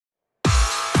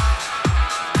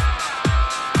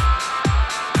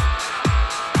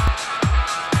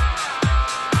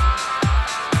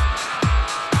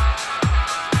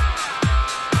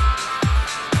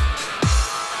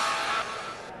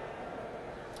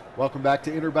Welcome back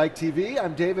to Interbike TV.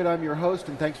 I'm David, I'm your host,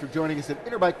 and thanks for joining us at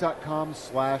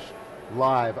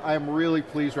interbike.com/live. I am really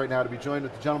pleased right now to be joined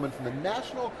with the gentleman from the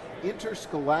National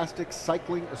Interscholastic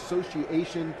Cycling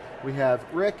Association. We have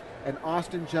Rick and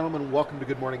Austin. Gentlemen, welcome to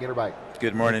Good Morning Interbike.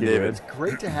 Good morning, David. It's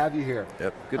great to have you here.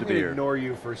 Yep, good to I'm be going here. Ignore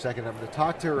you for a second. I'm going to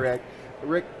talk to Rick.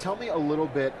 Rick, tell me a little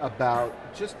bit about,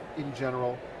 just in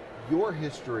general, your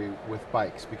history with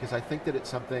bikes, because I think that it's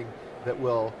something that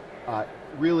will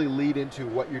really lead into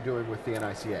what you're doing with the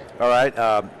NICA. All right,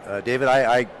 David,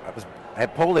 I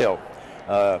had polio.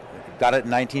 Got it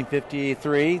in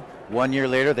 1953. 1 year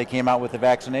later, they came out with the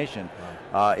vaccination.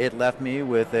 It left me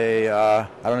with a, I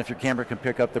don't know if your camera can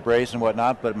pick up the brace and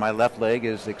whatnot, but my left leg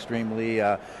is extremely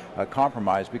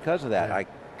compromised because of that. Yeah.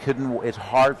 It's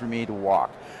hard for me to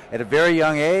walk. At a very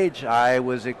young age, I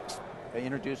was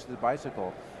introduced to the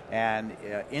bicycle, and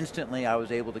instantly I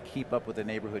was able to keep up with the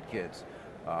neighborhood kids.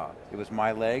 It was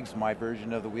my legs, my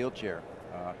version of the wheelchair.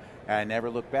 And I never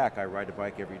look back. I ride a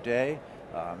bike every day.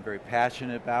 I'm very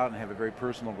passionate about and have a very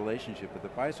personal relationship with the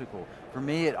bicycle. For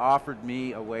me, it offered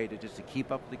me a way to keep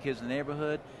up with the kids in the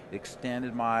neighborhood. It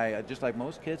extended my, just like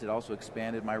most kids, it also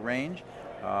expanded my range.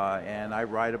 And I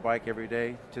ride a bike every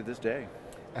day to this day.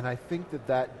 And I think that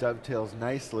that dovetails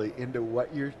nicely into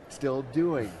what you're still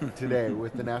doing today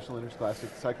with the National Interscholastic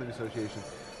Cycling Association.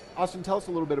 Austin, tell us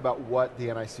a little bit about what the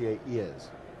NICA is.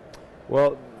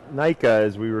 Well, NICA,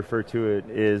 as we refer to it,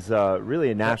 is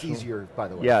really a national... That's easier, by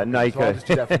the way. Yeah, okay, NICA. So I'll just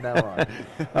do that from now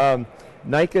on.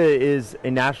 NICA is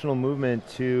a national movement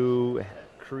to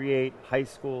create high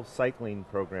school cycling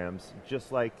programs,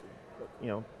 just like,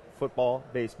 football,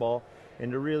 baseball,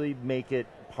 and to really make it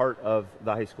part of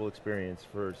the high school experience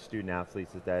for student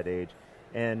athletes at that age.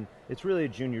 And it's really a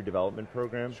junior development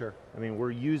program. Sure. I mean,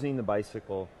 we're using the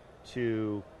bicycle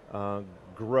to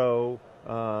grow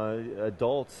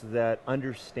adults that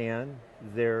understand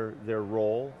their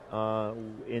role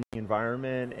in the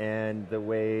environment and the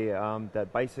way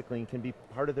that bicycling can be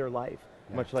part of their life.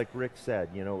 Yeah. Much like Rick said,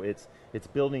 it's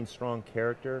building strong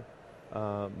character,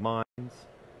 minds,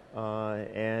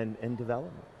 and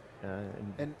development.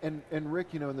 And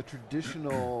Rick, in the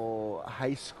traditional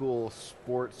high school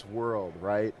sports world,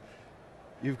 right?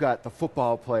 You've got the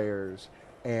football players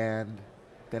and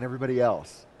then everybody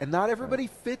else. And not everybody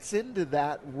fits into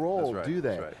that role, do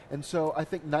they? That's right. And so I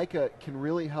think NICA can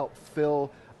really help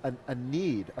fill a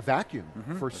need, a vacuum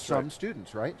for some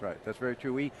students, right? That's right. That's very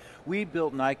true. We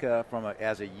built NICA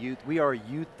as a youth. We are a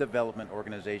youth development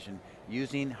organization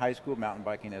using high school mountain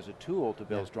biking as a tool to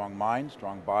build strong minds,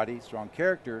 strong body, strong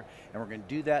character, and we're going to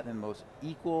do that in the most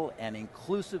equal and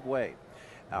inclusive way.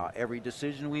 Every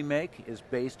decision we make is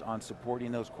based on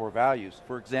supporting those core values.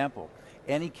 For example,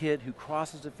 any kid who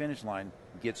crosses the finish line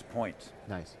gets points.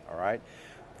 Nice. All right?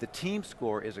 The team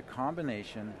score is a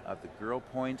combination of the girl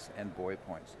points and boy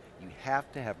points. You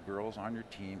have to have girls on your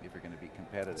team if you're going to be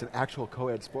competitive. It's an actual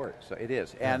co-ed sport. So it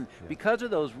is. And because of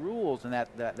those rules and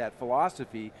that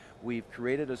philosophy, we've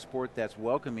created a sport that's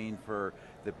welcoming for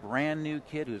the brand new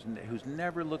kid who's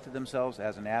never looked at themselves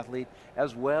as an athlete,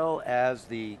 as well as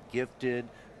the gifted,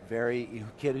 very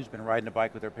kid who's been riding a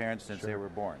bike with their parents since they were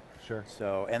born. Sure.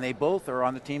 So, and they both are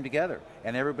on the team together,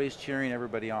 and everybody's cheering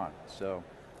everybody on. So,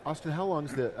 Austin, how long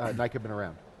has the NICA been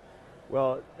around?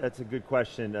 Well, that's a good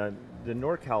question. The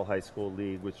NorCal High School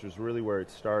League, which was really where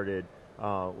it started,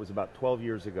 was about 12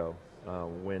 years ago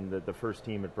when the first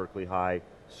team at Berkeley High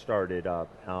started up.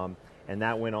 And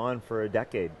that went on for a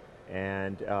decade.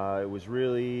 And it was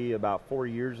really about 4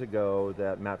 years ago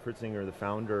that Matt Fritzinger, the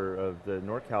founder of the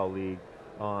NorCal League,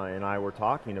 and I were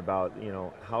talking about,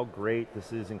 how great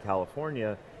this is in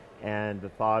California, and the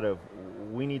thought of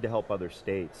we need to help other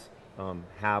states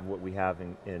have what we have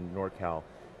in NorCal.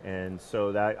 And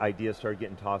so that idea started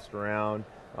getting tossed around.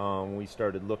 We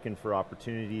started looking for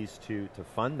opportunities to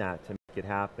fund that, to make it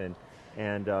happen.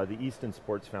 And the Easton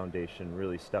Sports Foundation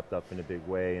really stepped up in a big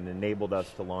way and enabled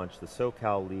us to launch the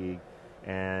SoCal League.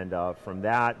 And from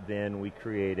that, then we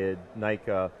created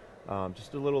NICA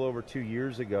just a little over 2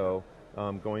 years ago,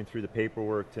 going through the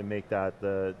paperwork to make that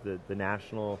the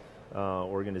national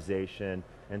organization.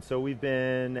 And so we've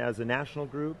been, as a national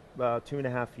group,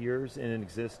 2.5 years in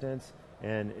existence,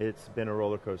 and it's been a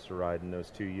roller coaster ride in those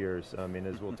 2 years. I mean,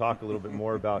 as we'll talk a little bit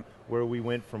more about where we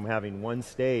went from having one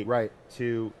state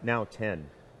to now 10.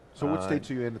 So what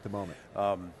states are you in at the moment?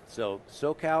 So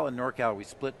SoCal and NorCal, we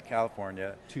split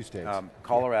California. 2 states.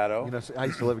 Colorado. I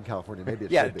used to live in California. Maybe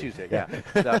it should be. 2 states,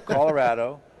 So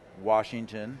Colorado,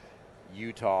 Washington,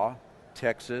 Utah,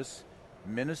 Texas,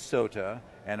 Minnesota,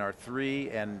 and our 3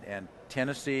 and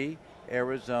Tennessee,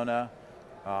 Arizona,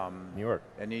 New York.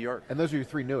 In New York. And those are your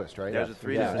 3 newest, right? Those are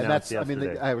 3 yeah. newest. And that's, I Yesterday.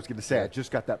 mean, I was going to say, I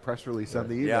just got that press release on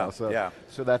the email, Yeah, so, yeah.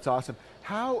 so that's awesome.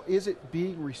 How is it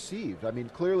being received? I mean,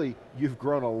 clearly you've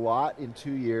grown a lot in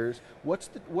 2 years. What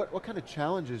kind of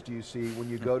challenges do you see when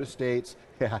you go to states?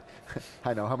 Yeah,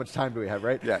 I know, how much time do we have,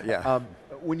 right? Yeah.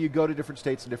 When you go to different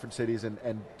states and different cities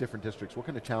and different districts, what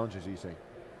kind of challenges are you seeing?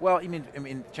 Well, I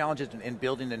mean, challenges in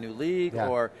building a new league,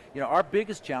 or our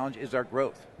biggest challenge is our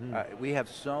growth. We have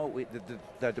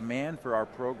the demand for our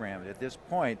program at this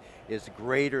point is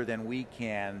greater than we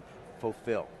can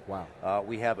fulfill. Wow.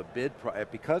 We have a bid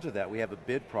because of that. We have a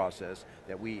bid process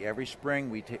that every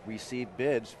spring we receive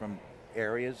bids from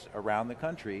areas around the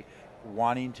country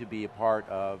wanting to be a part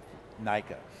of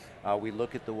NICA. We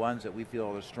look at the ones that we feel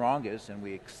are the strongest, and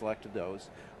we select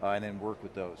those, and then work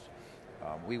with those.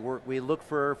 We look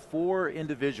for 4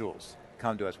 individuals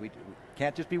come to us. We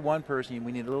can't just be one person.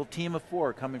 We need a little team of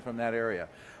 4 coming from that area.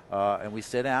 And we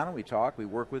sit down and we talk. We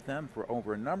work with them for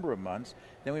over a number of months.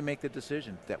 Then we make the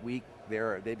decision that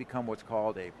they become what's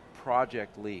called a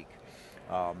project league.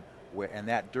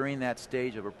 During that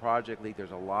stage of a project league,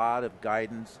 there's a lot of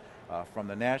guidance from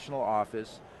the national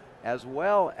office, as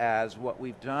well as what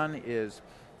we've done is,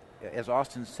 as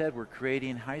Austin said, we're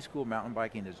creating high school mountain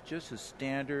biking is just as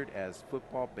standard as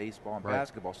football, baseball, and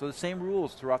basketball. So the same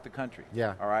rules throughout the country.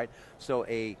 Yeah. All right. So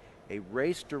a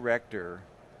race director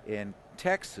in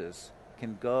Texas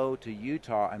can go to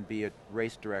Utah and be a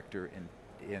race director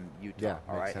in Utah. Yeah,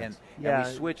 all right. sense. And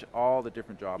we switch all the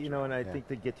different jobs. And I think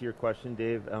to get to your question,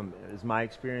 Dave, is my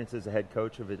experience as a head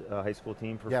coach of a high school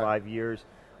team for 5 years.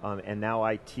 And now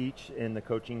I teach in the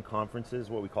coaching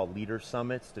conferences, what we call leader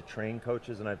summits, to train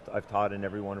coaches, and I've taught in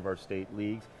every one of our state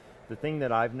leagues. The thing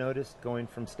that I've noticed going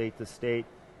from state to state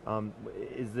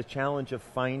is the challenge of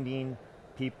finding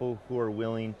people who are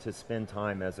willing to spend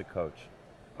time as a coach.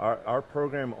 Our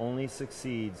program only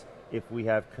succeeds if we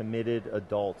have committed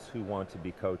adults who want to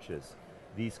be coaches.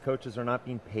 These coaches are not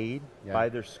being paid by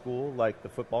their school like the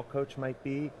football coach might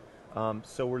be,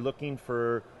 so we're looking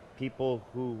for people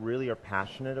who really are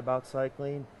passionate about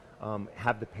cycling,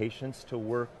 have the patience to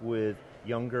work with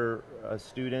younger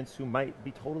students who might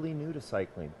be totally new to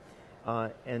cycling.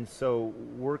 And so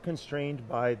we're constrained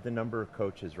by the number of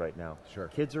coaches right now. Sure.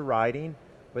 Kids are riding,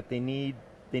 but they need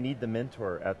the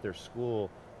mentor at their school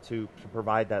to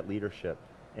provide that leadership.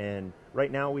 And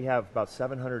right now we have about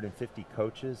 750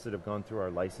 coaches that have gone through our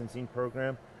licensing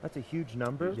program. That's a huge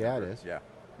number. Yeah, it is. Yeah.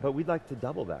 But we'd like to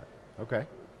double that. Okay.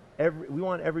 We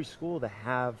want every school to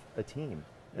have a team.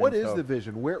 What is the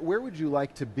vision? Where would you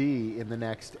like to be in the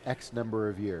next X number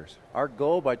of years? Our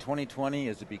goal by 2020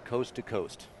 is to be coast to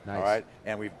coast. Nice. All right,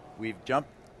 and we've jumped.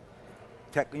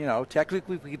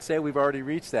 Technically, we could say we've already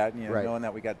reached that. Knowing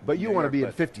that we got. But you want to be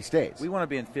in 50 states. We want to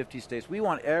be in 50 states. We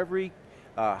want every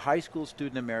high school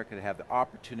student in America to have the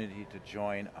opportunity to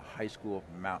join a high school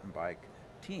mountain bike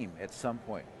team at some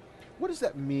point. What does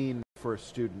that mean for a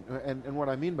student? And what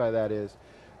I mean by that is,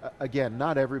 again,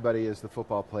 not everybody is the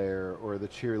football player or the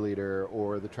cheerleader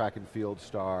or the track and field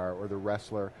star or the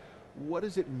wrestler. What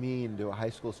does it mean to a high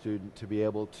school student to be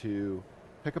able to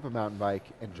pick up a mountain bike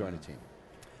and join a team?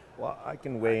 Well, I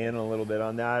can weigh in a little bit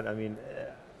on that. I mean,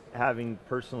 having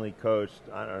personally coached,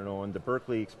 I don't know, in the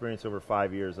Berkeley experience over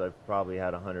 5 years, I've probably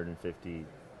had 150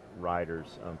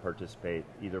 riders participate,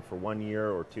 either for 1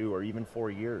 year or 2 or even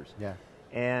 4 years. Yeah.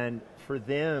 And for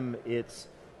them, it's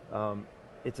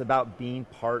about being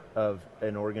part of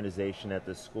an organization at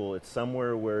the school. It's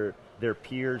somewhere where their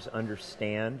peers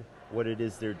understand what it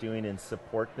is they're doing and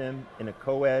support them in a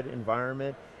co-ed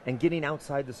environment and getting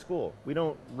outside the school. We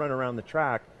don't run around the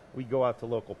track. We go out to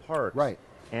local parks. Right.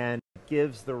 And it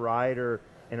gives the rider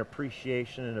an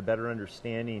appreciation and a better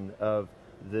understanding of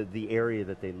the area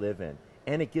that they live in.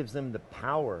 And it gives them the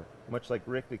power, much like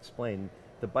Rick explained.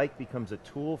 The bike becomes a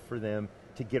tool for them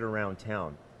to get around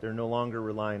town. They're no longer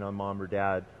relying on mom or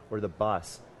dad or the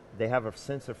bus. They have a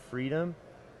sense of freedom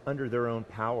under their own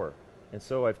power. And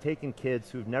so I've taken kids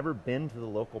who've never been to the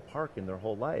local park in their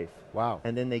whole life. Wow.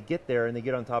 And then they get there and they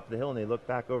get on top of the hill and they look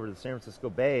back over the San Francisco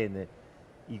Bay and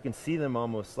you can see them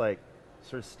almost like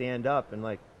sort of stand up and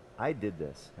like, I did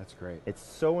this. That's great. It's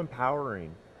so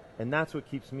empowering. And that's what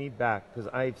keeps me back, because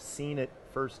I've seen it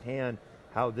firsthand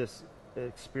how this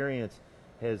experience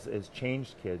has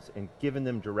changed kids and given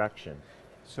them direction.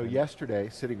 So yesterday,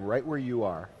 sitting right where you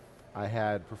are, I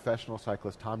had professional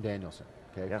cyclist Tom Danielson,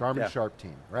 Garmin Sharp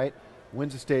team, right?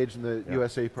 Wins a stage in the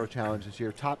USA Pro Challenge this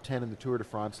year, top 10 in the Tour de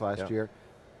France last year.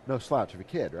 No slouch of a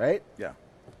kid, right? Yeah.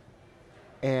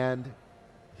 And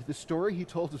the story he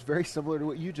told was very similar to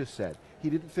what you just said. He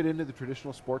didn't fit into the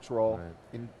traditional sports role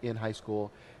in high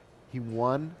school. He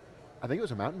won I think it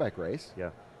was a mountain bike race. Yeah.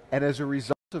 And as a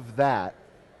result of that,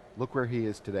 look where he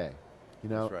is today. You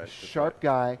know, That's right, sharp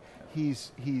guy.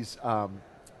 He's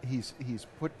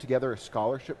put together a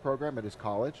scholarship program at his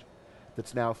college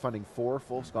that's now funding 4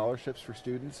 full scholarships for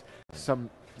students. Some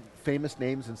famous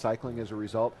names in cycling as a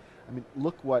result. I mean,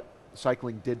 look what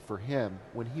cycling did for him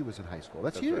when he was in high school.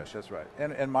 That's huge. Right, that's right.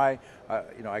 And my,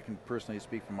 you know, I can personally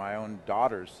speak from my own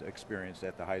daughter's experience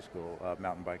at the high school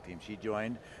mountain bike team. She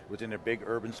joined, was in a big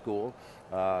urban school,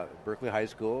 Berkeley High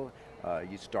School.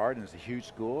 You start, and it's a huge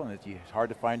school, and it's hard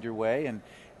to find your way.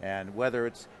 And whether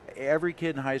it's every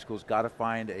kid in high school's got to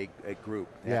find a group.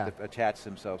 They have to attach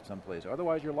themselves someplace.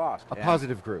 Otherwise, you're lost. A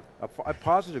positive group. A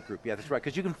positive group. Yeah, that's right.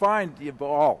 Because you can find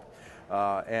all.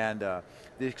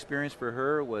 The experience for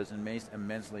her was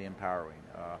immensely empowering.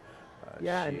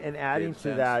 And adding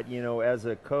to that, you know, as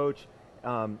a coach,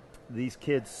 these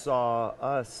kids saw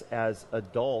us as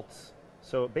adults,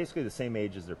 so basically the same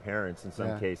age as their parents in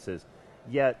some cases,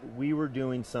 yet we were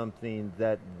doing something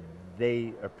that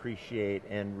they appreciate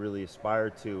and really aspire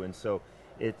to, and so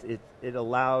it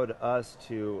allowed us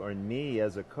to, or me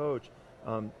as a coach,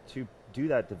 to do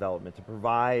that development, to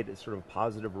provide a sort of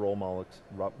positive role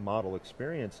model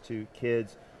experience to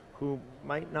kids who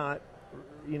might not,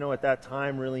 you know, at that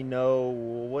time really know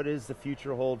what is the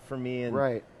future hold for me, and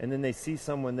and then they see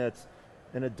someone that's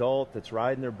an adult that's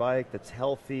riding their bike, that's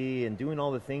healthy and doing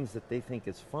all the things that they think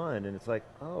is fun, and it's like,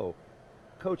 oh,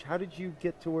 coach, how did you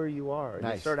get to where you are? And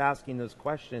you start asking those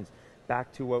questions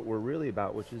back to what we're really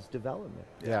about, which is development.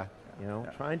 Yeah. You know,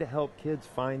 trying to help kids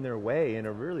find their way in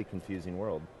a really confusing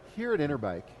world. Here at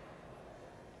Interbike,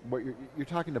 what you're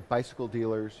talking to bicycle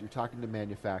dealers, you're talking to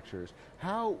manufacturers.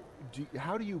 How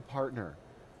do you partner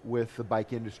with the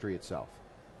bike industry itself?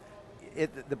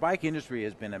 The bike industry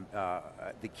has been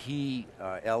the key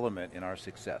element in our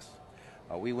success.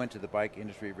 We went to the bike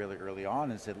industry really early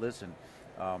on and said, listen,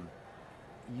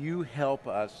 you help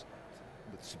us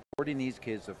with supporting these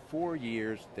kids of 4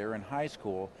 years, they're in high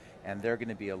school, and they're going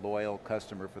to be a loyal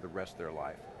customer for the rest of their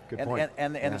life. Good point.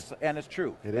 And it's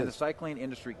true. It and is. The cycling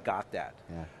industry got that.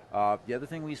 Yeah. The other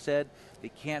thing we said,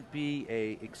 it can't be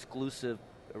a exclusive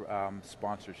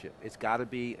sponsorship. It's got to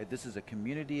be, this is a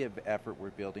community of effort we're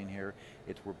building here.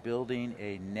 We're building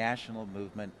a national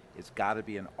movement. It's got to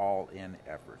be an all-in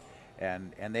effort.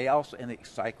 And the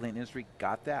cycling industry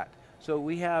got that. So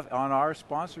we have on our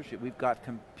sponsorship, we've got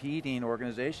competing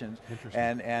organizations,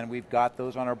 and we've got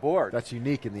those on our board. That's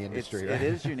unique in the industry, right?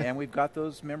 It is unique, and we've got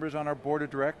those members on our board of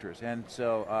directors. And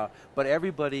so, but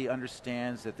everybody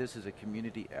understands that this is a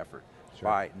community effort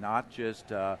by not just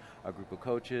a group of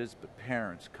coaches, but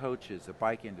parents, coaches, the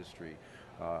bike industry.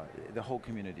 The whole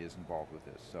community is involved with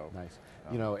this. So nice.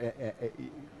 You know,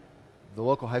 the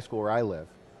local high school where I live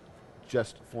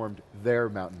just formed their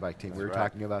mountain bike team. We were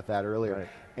talking about that earlier.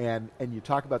 And you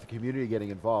talk about the community getting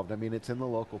involved. I mean, it's in the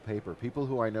local paper. People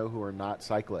who I know who are not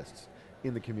cyclists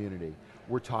in the community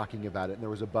were talking about it, and there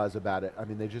was a buzz about it. I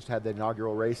mean, they just had the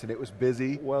inaugural race, and it was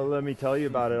busy. Well, let me tell you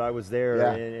about it. I was there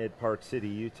at Park City,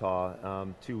 Utah,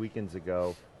 2 weekends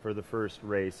ago for the first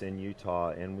race in Utah,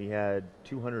 and we had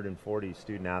 240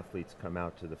 student athletes come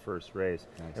out to the first race.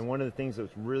 Nice. And one of the things that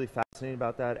was really fascinating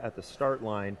about that, at the start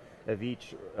line of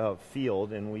each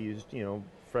field, and we used, you know,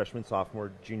 freshman,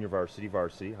 sophomore, junior varsity,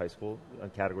 high school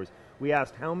categories. We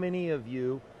asked, how many of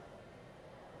you,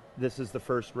 this is the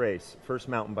first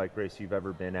mountain bike race you've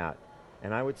ever been at?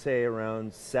 And I would say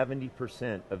around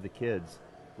 70% of the kids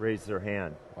raised their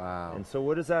hand. Wow. And so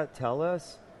what does that tell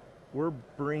us? We're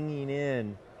bringing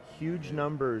in huge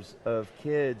numbers of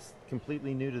kids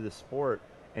completely new to the sport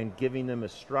and giving them a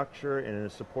structure and a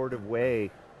supportive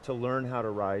way to learn how to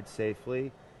ride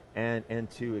safely and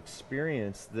to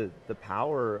experience the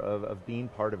power of being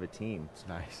part of a team. It's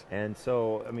nice. And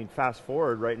so, I mean, fast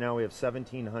forward, right now we have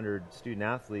 1,700 student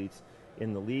athletes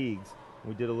in the leagues.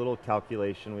 We did a little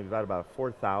calculation. We've got about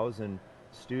 4,000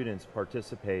 students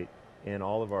participate in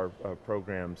all of our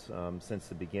programs since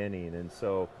the beginning. And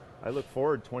so I look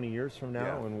forward 20 years from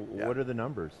now, and what are the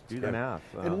numbers? Do the math.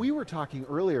 And we were talking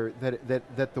earlier that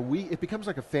it becomes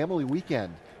like a family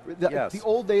weekend. The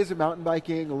old days of mountain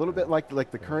biking, a little bit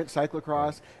like the current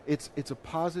cyclocross. It's a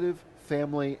positive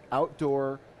family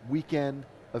outdoor weekend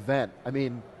event. I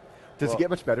mean, does it get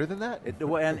much better than that?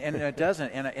 And it doesn't.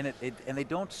 And they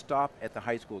don't stop at the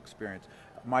high school experience.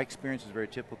 My experience is very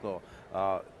typical.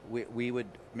 We would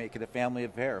make it a family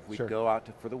affair. We'd go out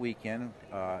for the weekend.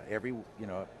 Every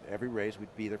race,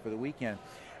 we'd be there for the weekend.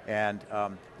 And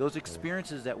those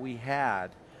experiences that we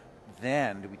had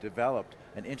then, that we developed,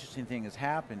 an interesting thing has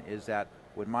happened is that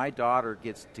when my daughter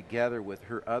gets together with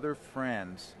her other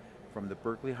friends from the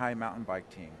Berkeley High mountain bike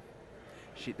team,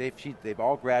 They've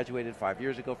all graduated 5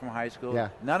 years ago from high school. Yeah.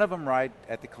 None of them ride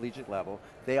at the collegiate level.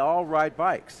 They all ride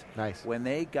bikes. Nice. When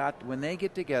they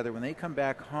get together, when they come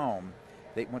back home,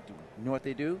 you know what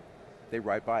they do? They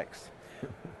ride bikes.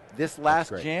 This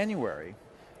last January,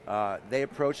 they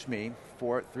approached me.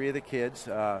 Three of the kids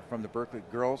from the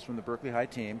girls from the Berkeley High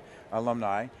team,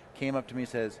 alumni, came up to me and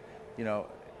says, you know,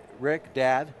 Rick,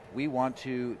 Dad, we want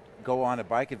to go on a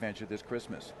bike adventure this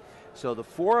Christmas. So the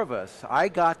four of us, I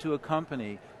got to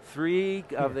accompany three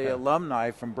of the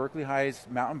alumni from Berkeley High's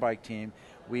mountain bike team.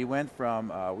 We went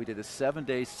from, we did a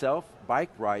 7-day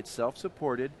bike ride,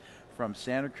 self-supported, from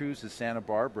Santa Cruz to Santa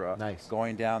Barbara,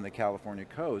 going down the California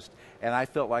coast, and I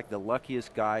felt like the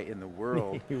luckiest guy in the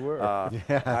world. You were.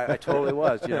 I totally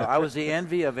was. You know, I was the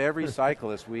envy of every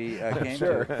cyclist we came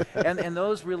to, and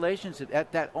those relationships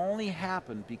that only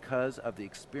happened because of the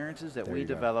experiences that we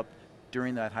developed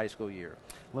during that high school year.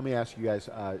 Let me ask you guys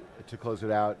to close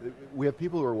it out. We have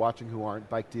people who are watching who aren't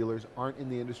bike dealers, aren't in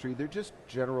the industry. They're just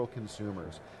general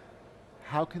consumers.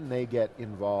 How can they get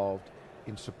involved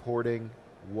in supporting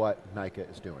what NICA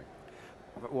is doing?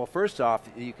 Well, first off,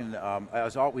 you can.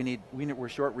 We're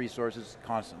short resources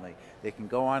constantly. They can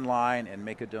go online and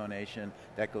make a donation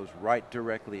that goes right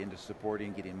directly into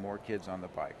supporting getting more kids on the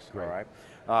bikes. Great.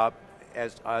 All right.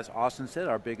 As Austin said,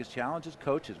 our biggest challenge is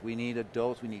coaches. We need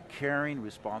adults. We need caring,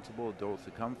 responsible adults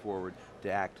to come forward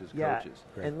to act as coaches.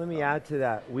 Great. And let me add to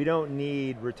that. We don't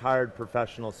need retired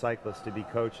professional cyclists to be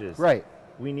coaches. Right.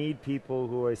 We need people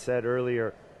who, I said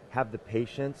earlier, have the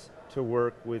patience to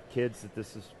work with kids that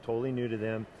this is totally new to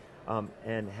them,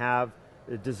 and have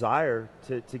a desire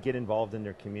to get involved in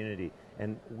their community.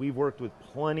 And we've worked with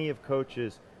plenty of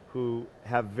coaches who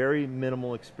have very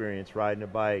minimal experience riding a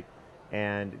bike,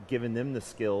 and given them the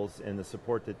skills and the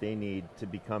support that they need to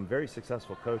become very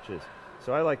successful coaches.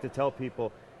 So I like to tell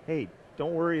people, hey,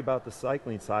 don't worry about the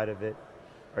cycling side of it.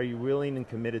 Are you willing and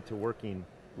committed to working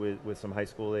with some high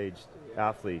school aged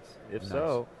athletes? If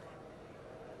so,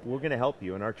 we're going to help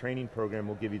you, and our training program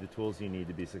will give you the tools you need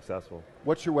to be successful.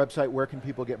 What's your website? Where can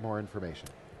people get more information?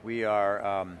 We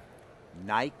are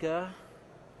NICA.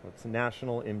 It's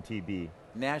National MTB.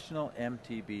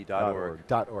 NationalMTB.org.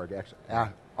 .org, actually.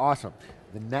 Awesome.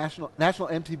 The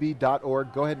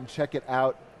nationalmtb.org. Go ahead and check it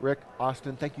out. Rick,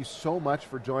 Austin, thank you so much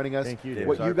for joining us. Thank you, David.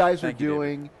 What you guys are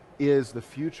doing is the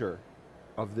future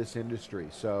of this industry,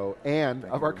 and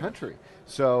of our country.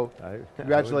 So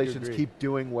congratulations. Keep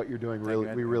doing what you're doing.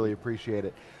 We really appreciate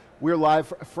it. We're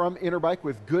live from Interbike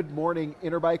with Good Morning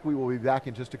Interbike. We will be back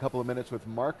in just a couple of minutes with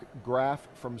Mark Graff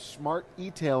from Smart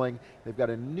E-Tailing. They've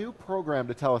got a new program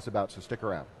to tell us about, so stick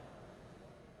around.